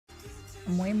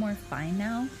I'm way more fine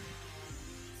now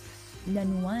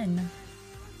than one.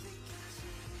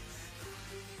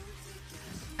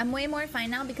 I'm way more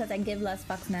fine now because I give less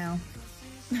fucks now.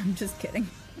 I'm just kidding.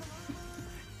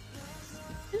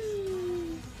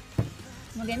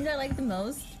 What games I like the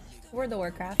most? World of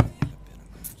Warcraft.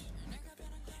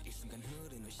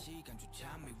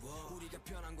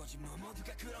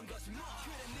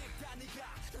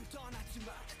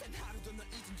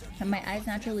 Are my eyes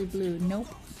naturally blue? Nope.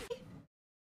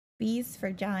 Bees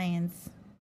for giants.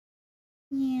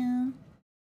 Yeah.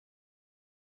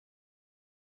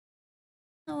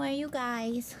 How are you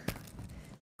guys?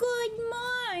 Good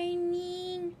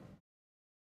morning.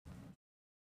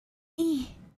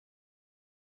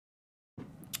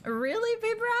 Really,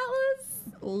 Paper Atlas?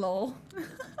 Lol.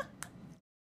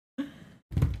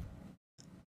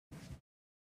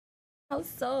 How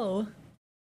so?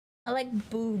 I like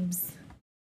boobs.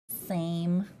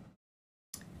 Same.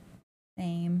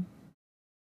 Same.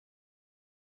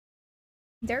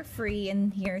 They're free in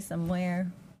here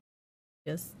somewhere.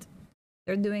 Just,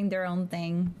 they're doing their own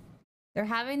thing. They're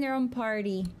having their own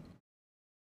party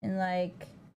in like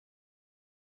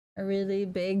a really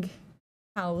big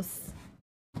house.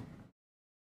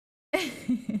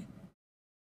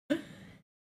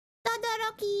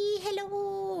 Todoroki,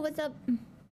 hello, what's up?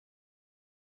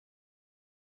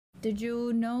 Did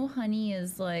you know honey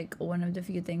is like one of the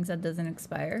few things that doesn't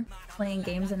expire? Playing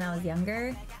games when I was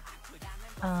younger.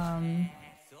 And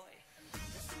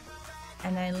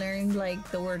I learned like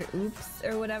the word oops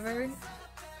or whatever.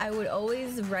 I would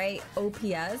always write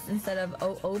OPS instead of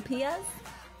OOPS.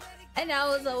 And I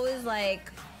was always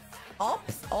like,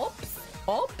 ops, ops,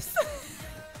 ops.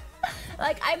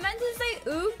 Like I meant to say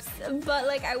oops, but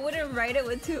like I wouldn't write it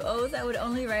with two O's. I would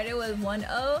only write it with one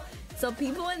O. So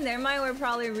people in their mind were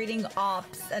probably reading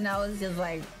ops, and I was just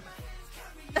like,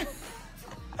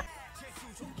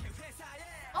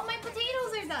 oh, my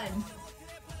potatoes are done.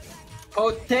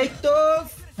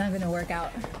 Potatoes! It's not gonna work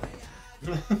out.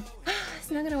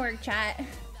 It's not gonna work, chat.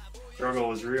 Struggle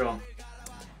was real.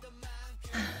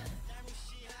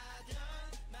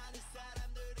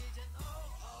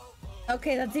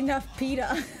 Okay, that's enough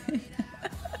pita.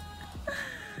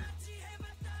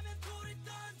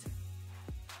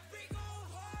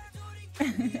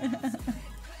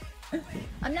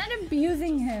 I'm not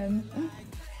abusing him.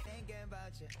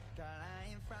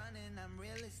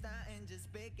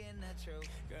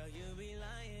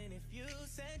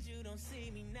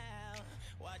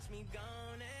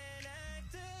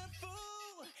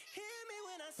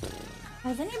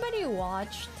 Has anybody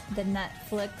watched the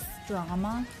Netflix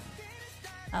drama?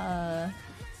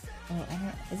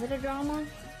 Is it a drama?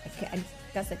 I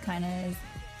guess it kind of is.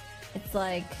 It's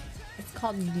like, it's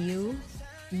called You.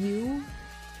 You.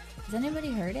 Has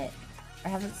anybody heard it? Or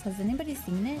has anybody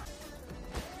seen it?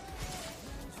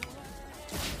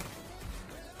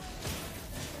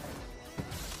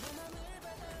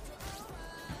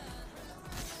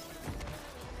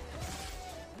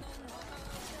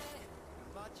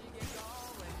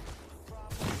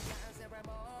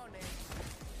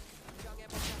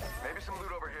 Maybe some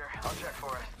loot over here. I'll check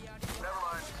for it. Never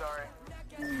mind, sorry.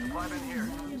 Climb in here.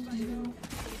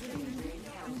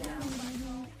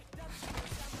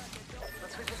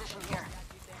 Let's reposition here.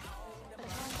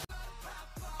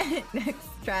 Next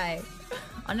try.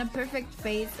 On a perfect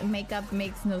face, makeup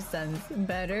makes no sense.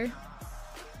 Better.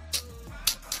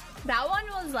 That one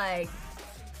was like,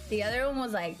 the other one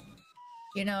was like,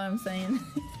 you know what I'm saying?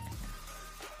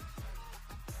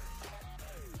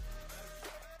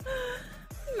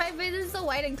 My face is so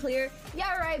white and clear.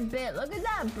 Yeah, right, bit. Look at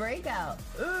that breakout.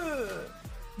 Ugh.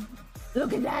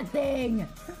 Look at that thing.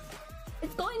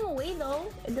 It's going away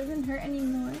though. It doesn't hurt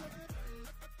anymore.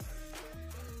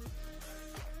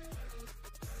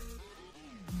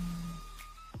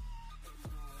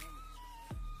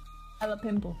 I have a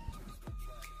pimple.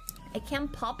 I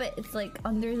can't pop it. It's like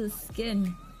under the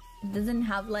skin. It doesn't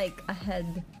have like a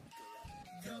head.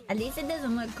 At least it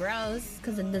doesn't look gross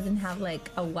because it doesn't have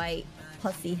like a white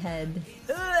pussy head.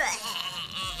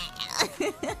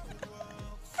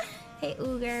 Hey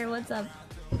Uger, what's up?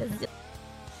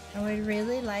 I would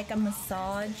really like a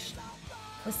massage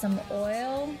with some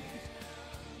oil.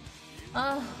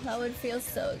 Oh, that would feel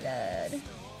so good.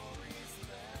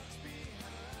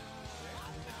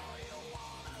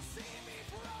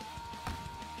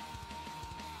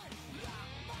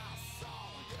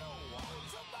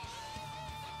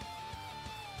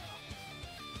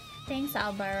 Thanks,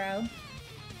 Alvaro.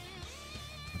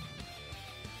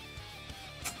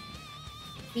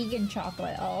 Vegan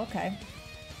chocolate. Oh, okay.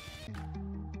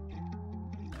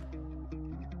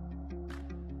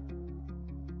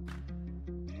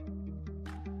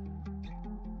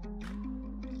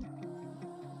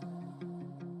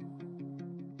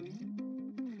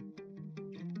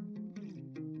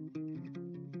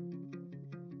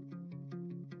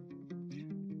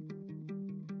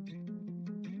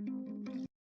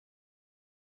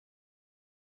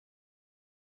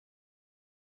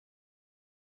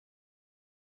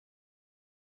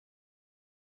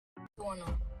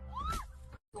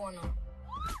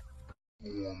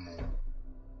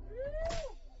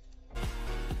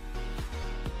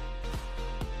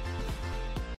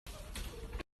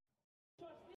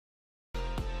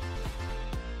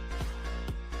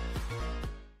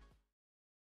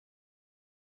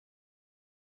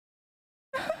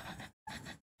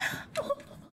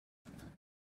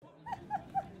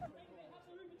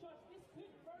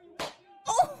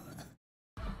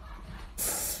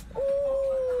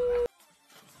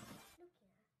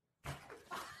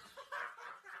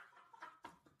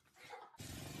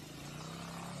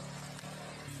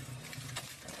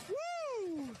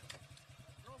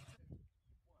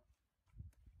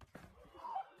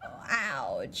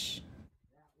 Ouch.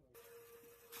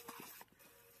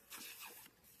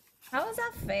 How was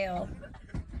that fail?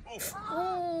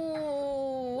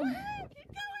 Oh. Keep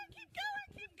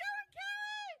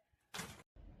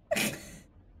going.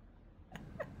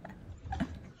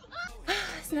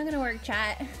 It's not gonna work,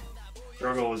 chat.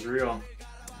 Struggle was real.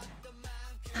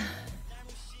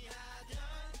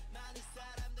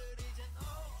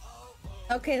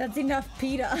 Okay, that's enough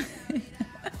PETA.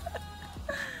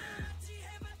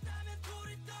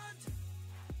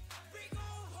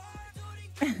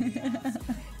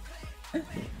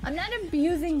 I'm not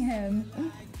abusing him.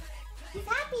 He's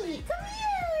happy. Come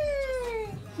here.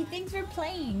 He thinks we're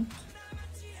playing.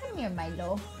 Come here,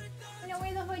 Milo. You know,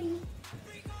 wear the hoodie.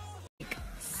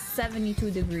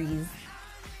 72 degrees.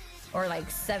 Or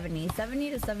like 70.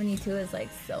 70 to 72 is like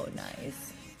so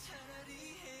nice.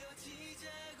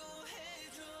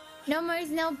 No more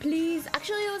snow, please.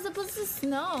 Actually, it was supposed to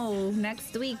snow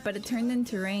next week, but it turned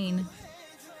into rain.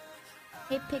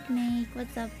 Hey, Picnic.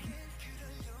 What's up?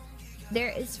 There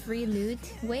is free loot?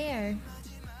 Where?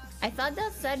 I thought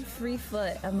that said free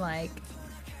foot. I'm like...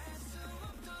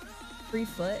 Free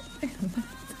foot?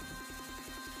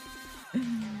 Woo!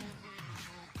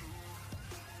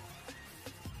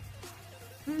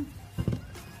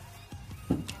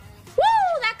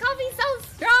 That coffee's so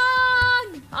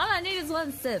strong! All I need is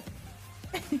one sip.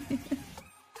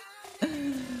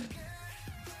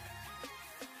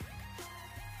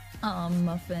 Oh,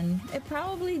 muffin. It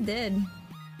probably did.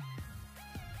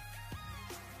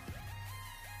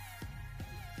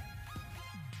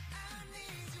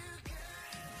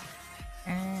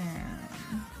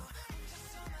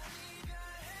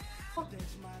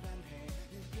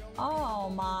 Oh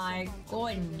my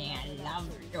goodness, I love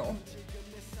you.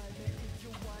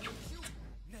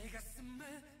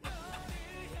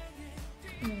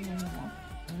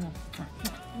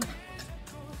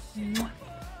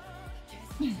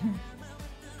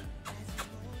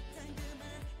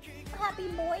 Happy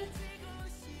boy.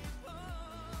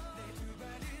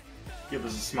 Give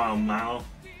us a smile now.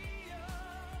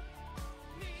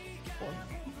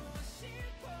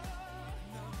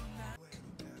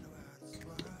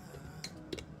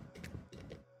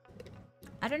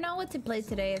 I don't know what to play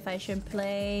today, if I should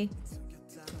play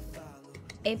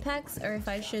Apex or if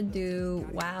I should do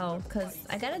WoW, because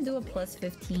I gotta do a plus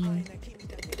 15.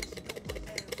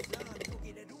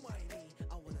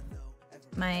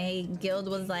 My guild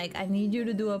was like, I need you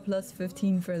to do a plus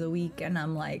 15 for the week, and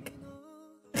I'm like,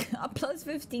 a plus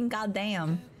 15,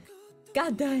 goddamn.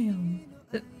 Goddamn.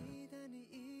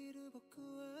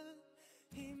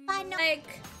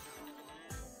 Like,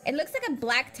 it looks like a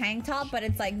black tank top, but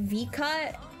it's like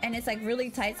V-cut, and it's like really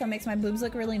tight, so it makes my boobs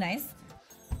look really nice.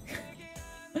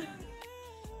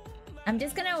 I'm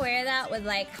just gonna wear that with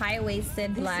like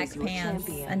high-waisted black pants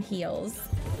and heels.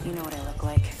 You know what I look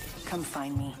like. Come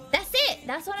find me. That's it!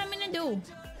 That's what I'm gonna do.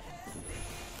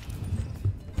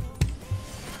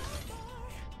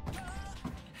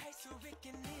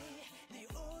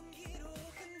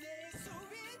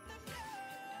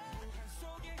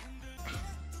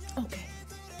 Okay.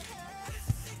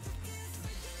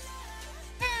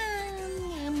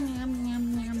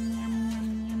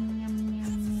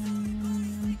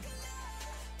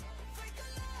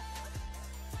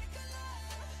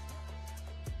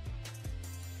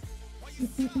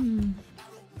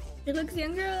 She looks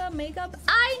younger without makeup.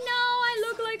 I know! I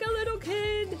look like a little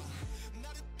kid!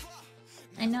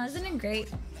 I know, isn't it great?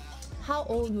 How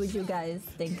old would you guys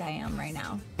think I am right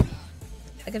now?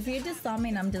 Like, if you just saw me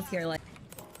and I'm just here like...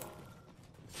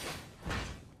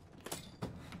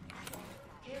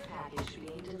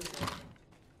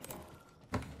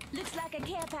 Looks like a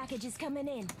care package is coming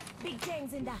in. Big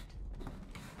things in that.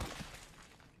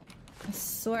 I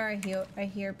swear I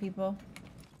hear people.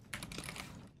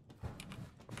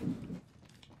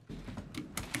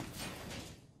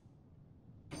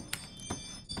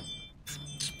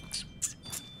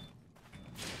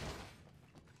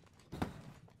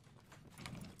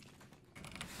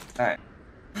 Alright.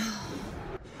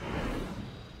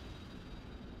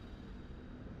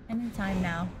 Anytime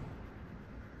now.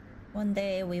 One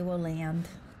day we will land.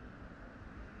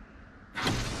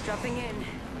 Dropping in.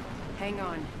 Hang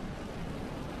on.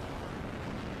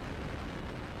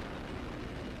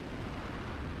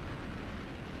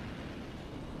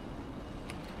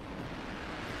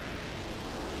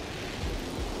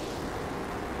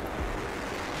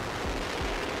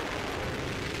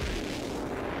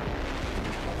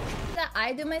 That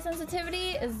I do my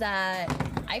sensitivity is that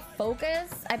I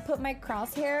put my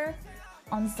crosshair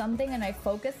on something and I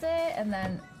focus it and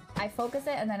then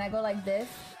I go like this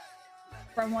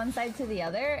from one side to the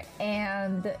other,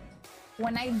 and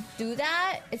when I do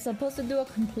that it's supposed to do a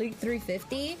complete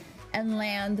 350 and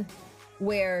land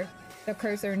where the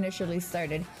cursor initially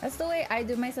started. That's the way I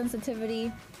do my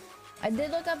sensitivity. I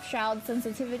did look up Shroud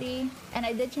sensitivity and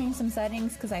I did change some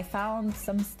settings because I found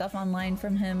some stuff online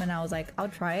from him and I was like, I'll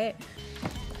try it.